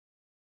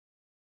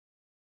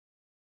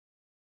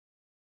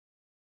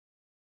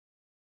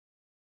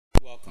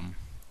Welcome.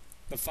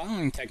 The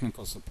following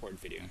technical support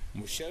video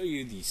will show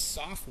you the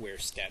software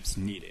steps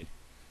needed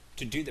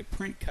to do the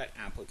print cut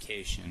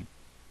application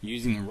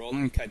using the Roll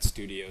and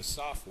CutStudio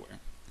software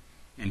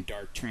and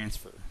dark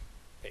transfer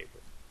paper.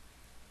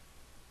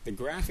 The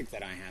graphic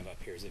that I have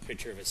up here is a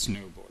picture of a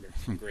snowboarder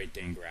from Great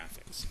Dane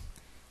Graphics.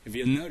 If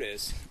you'll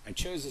notice, I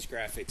chose this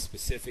graphic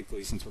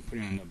specifically since we're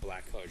putting on a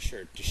black colored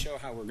shirt to show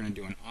how we're going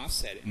to do an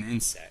offset and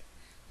inset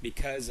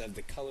because of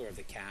the color of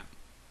the cap,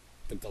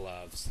 the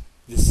gloves,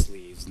 the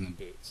sleeves, and the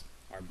boots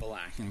are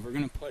black. And if we're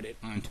going to put it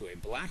onto a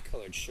black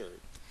colored shirt,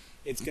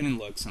 it's going to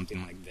look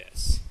something like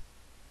this.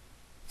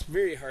 It's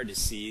very hard to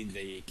see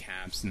the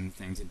caps and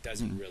things. It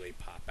doesn't really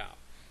pop out.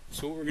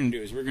 So what we're going to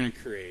do is we're going to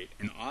create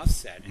an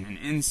offset and an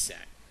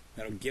inset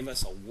that'll give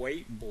us a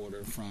white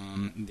border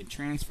from the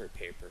transfer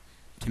paper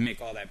to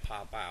make all that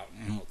pop out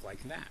and look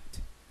like that.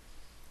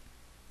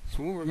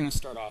 So what we're going to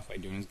start off by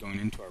doing is going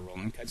into our Roll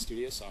and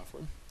CutStudio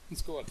software.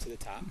 Let's go up to the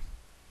top,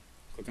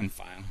 click on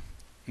File,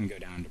 and go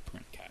down to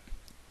Print Cut.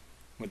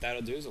 What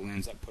that'll do is it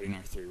ends up putting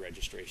our 3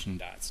 registration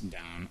dots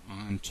down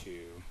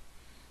onto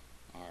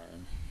our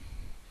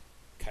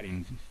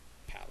cutting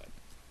palette.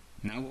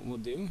 Now what we'll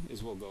do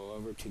is we'll go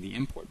over to the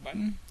Import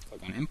button,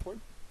 click on Import,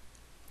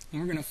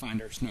 and we're going to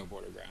find our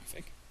snowboarder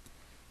graphic.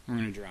 We're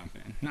going to drop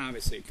it in. Now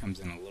obviously it comes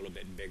in a little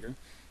bit bigger.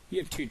 You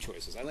have 2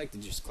 choices. I like to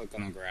just click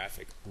on the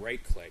graphic,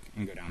 right click,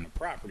 and go down to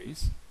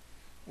Properties,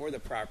 or the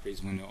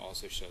Properties window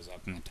also shows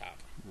up in the top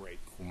right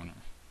corner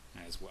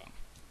as well.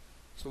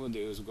 So what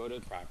we'll do is we'll go to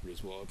the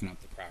Properties, we'll open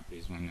up the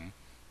Properties window,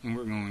 and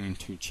we're going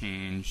to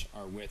change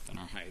our width and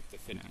our height to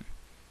fit in.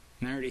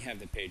 And I already have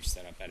the page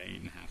set up at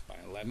 8.5 by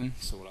 11,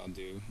 so what I'll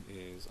do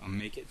is I'll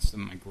make it so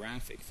my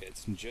graphic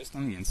fits just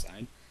on the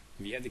inside.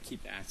 If you have the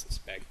Keep the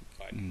Aspect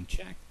button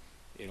checked,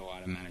 it'll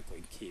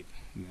automatically keep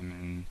them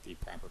in the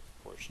proper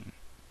proportion.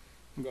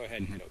 We'll go ahead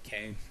and hit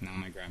OK. Now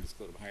my graphic's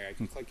a little bit higher. I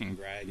can click and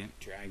drag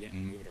it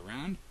and move it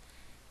around,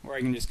 or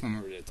I can just come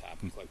over to the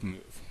top and click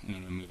Move, and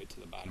it'll move it to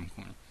the bottom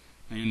corner.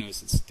 Now you'll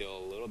notice it's still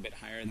a little bit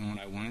higher than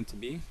what I want it to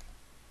be.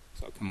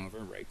 So I'll come over,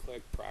 right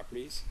click,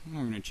 Properties, and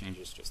we're going to change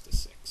this just to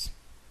 6.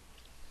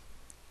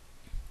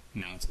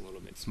 Now it's a little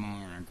bit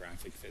smaller and our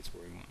graphic fits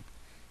where we want.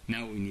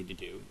 Now what we need to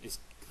do is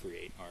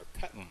create our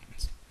cut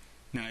lines.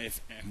 Now if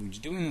we're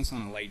doing this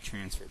on a light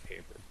transfer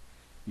paper,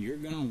 you're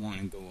going to want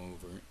to go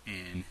over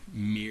and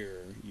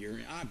mirror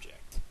your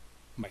object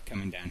by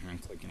coming down here and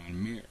clicking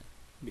on Mirror,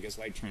 because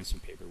light transfer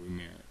paper we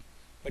mirror it.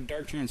 But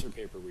dark transfer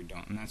paper we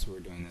don't, and that's what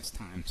we're doing this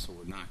time, so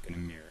we're not going to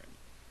mirror it.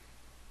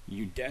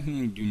 You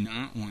definitely do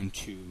not want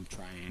to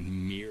try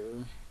and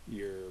mirror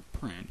your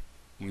print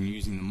when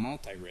using the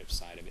multi-rip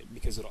side of it,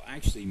 because it'll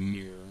actually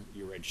mirror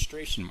your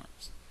registration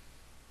marks.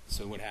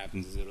 So what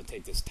happens is it'll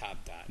take this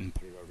top dot and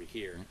put it over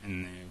here,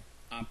 and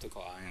the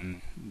optical eye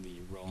on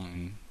the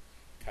rolling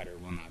cutter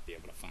will not be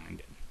able to find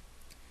it.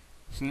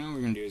 So now what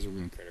we're going to do is we're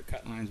going to create our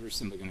cut lines. We're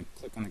simply going to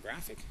click on the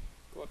graphic,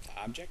 go up to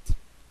Object,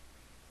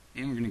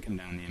 and we're going to come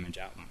down the image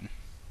outline.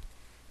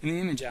 In the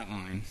image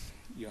outline,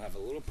 you'll have a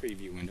little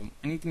preview window.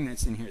 Anything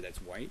that's in here that's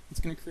white, it's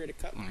going to create a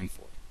cut line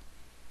for it.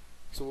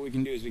 So what we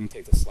can do is we can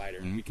take the slider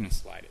and we can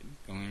slide it,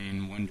 going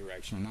in one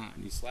direction or not.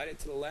 You slide it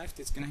to the left,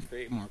 it's going to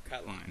create more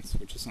cut lines,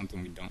 which is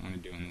something we don't want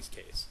to do in this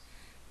case.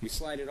 We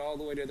slide it all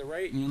the way to the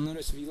right, and you'll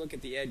notice if you look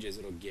at the edges,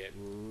 it'll get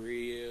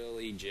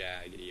really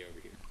jaggedy over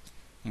here.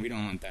 And we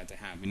don't want that to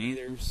happen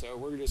either, so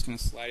we're just going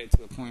to slide it to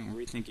the point where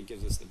we think it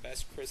gives us the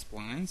best crisp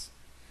lines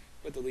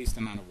with the least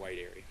amount of white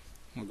area.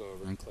 We'll go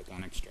over and click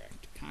on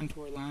Extract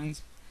Contour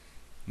Lines.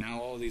 Now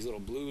all these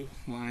little blue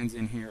lines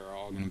in here are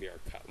all going to be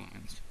our cut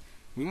lines.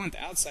 We want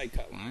the outside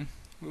cut line.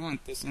 We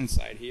want this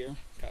inside here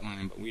cut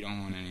line, but we don't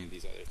want any of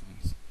these other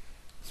things.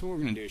 So what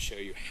we're going to do is show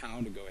you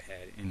how to go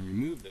ahead and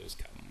remove those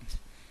cut lines.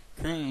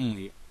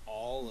 Currently,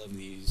 all of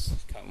these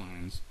cut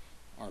lines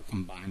are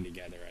combined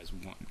together as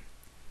one.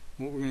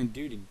 What we're going to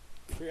do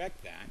to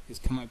correct that is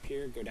come up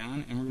here, go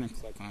down, and we're going to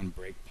click on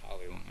Break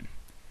Polyline.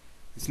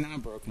 It's now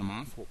broken them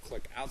off. We'll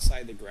click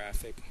outside the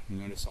graphic.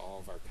 Notice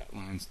all of our cut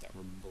lines that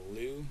were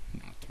blue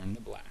now turn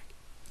to black.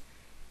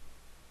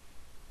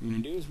 What we're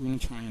going to do is we're going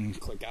to try and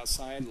click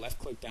outside, left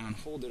click down,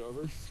 hold it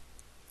over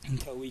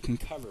until we can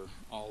cover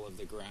all of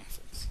the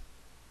graphics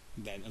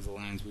that of the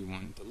lines we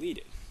want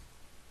deleted.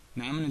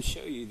 Now I'm going to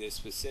show you this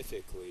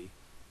specifically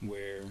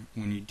where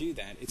when you do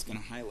that, it's going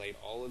to highlight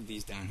all of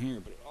these down here,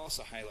 but it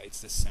also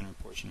highlights this center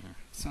portion here,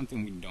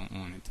 something we don't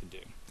want it to do.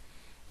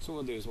 So what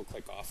we'll do is we'll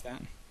click off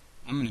that.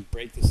 I'm going to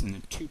break this into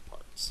 2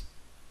 parts.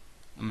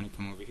 I'm going to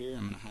come over here,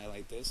 I'm going to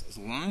highlight this. As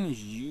long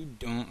as you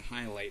don't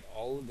highlight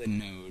all of the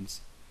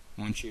nodes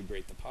once you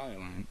break the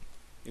polyline,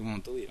 it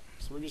won't delete them.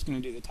 So we're just going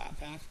to do the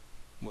top half.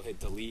 We'll hit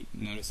delete.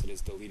 Notice it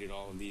has deleted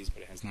all of these,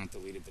 but it has not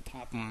deleted the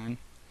top line.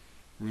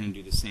 We're going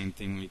to do the same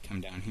thing when we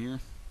come down here.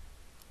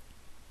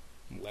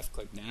 Left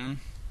click down,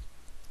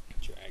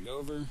 drag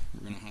over.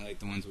 We're going to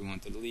highlight the ones we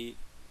want to delete,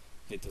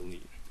 hit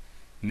delete.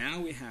 Now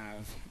we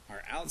have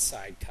our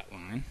outside cut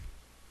line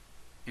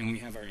and we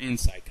have our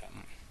inside cut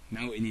line.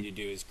 Now what we need to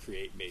do is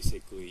create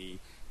basically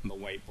the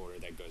white border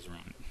that goes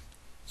around it.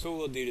 So what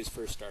we'll do to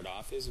first start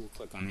off is we'll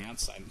click on the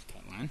outside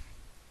cut line.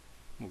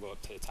 We'll go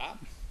up to the top,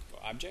 go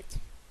Object,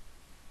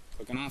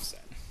 click on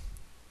Offset.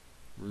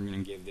 We're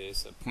going to give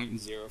this a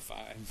 0.05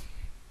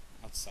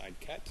 outside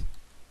cut,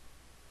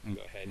 and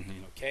go ahead and hit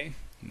OK.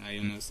 Now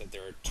you'll notice that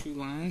there are two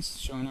lines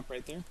showing up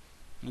right there.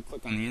 I'm going to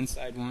click on the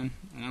inside one,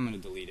 and I'm going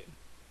to delete it.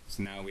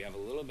 So now we have a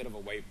little bit of a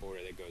white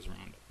border that goes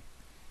around it.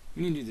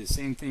 We need to do the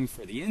same thing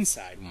for the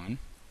inside one,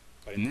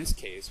 but in this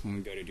case, when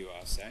we go to do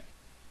Offset,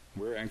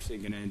 we're actually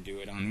going to do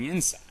it on the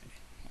inside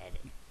of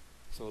it.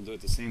 So we'll do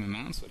it the same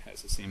amount, so it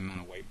has the same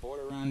amount of white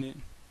border around it.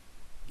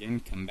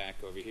 Again, come back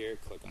over here,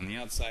 click on the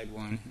outside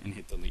one, and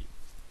hit Delete.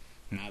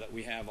 Now that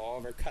we have all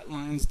of our cut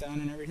lines done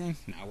and everything,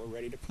 now we're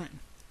ready to print.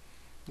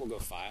 We'll go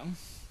File,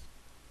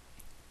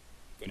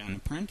 go down to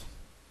Print,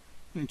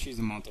 and choose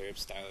the Multi-Rip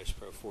Stylish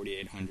Pro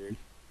 4800.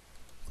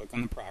 Click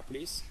on the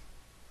Properties,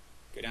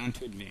 go down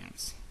to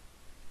Advance.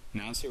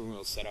 Now it's here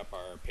we'll set up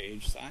our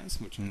page size,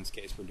 which in this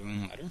case we're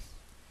doing letter.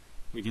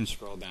 We can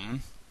scroll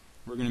down.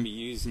 We're going to be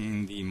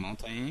using the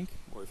multi-ink,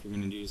 or if you're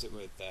going to use it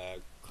with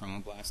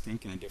chromoblast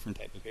ink in a different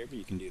type of paper,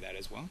 you can do that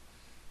as well.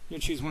 You'll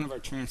choose one of our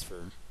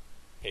transfer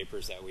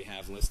papers that we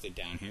have listed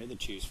down here to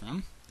choose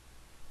from.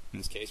 In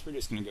this case, we're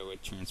just going to go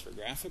with Transfer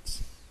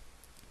Graphics.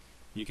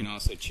 You can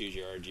also choose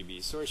your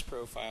RGB source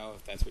profile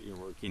if that's what you're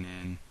working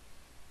in.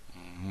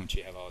 Once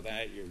you have all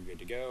that, you're good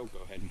to go. Go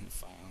ahead and hit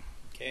File,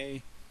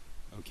 OK,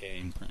 OK,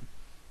 and Print.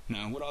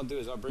 Now what I'll do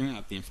is I'll bring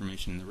up the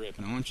information in the RIP,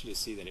 and I want you to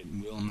see that it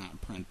will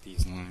not print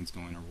these lines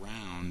going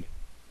around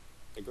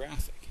the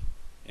graphic.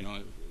 It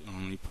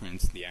only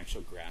prints the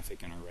actual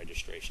graphic and our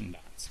registration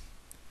dots.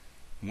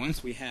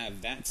 Once we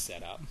have that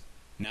set up,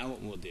 now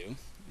what we'll do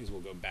is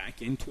we'll go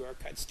back into our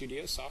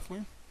CutStudio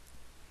software,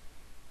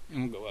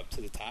 and we'll go up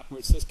to the top where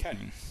it says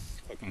Cutting.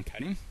 Click on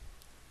Cutting,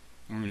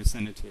 and we're going to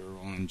send it to a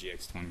Roland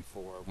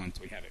GX24 once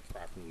we have it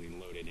properly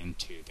loaded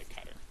into the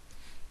cutter.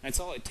 That's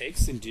all it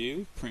takes to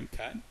do print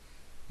cut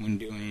when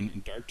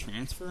doing dark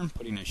transfer and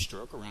putting a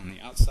stroke around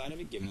the outside of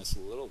it, giving us a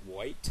little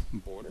white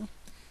border.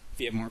 If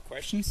you have more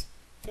questions,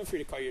 feel free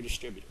to call your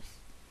distributor.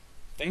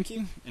 Thank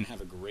you, and have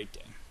a great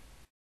day.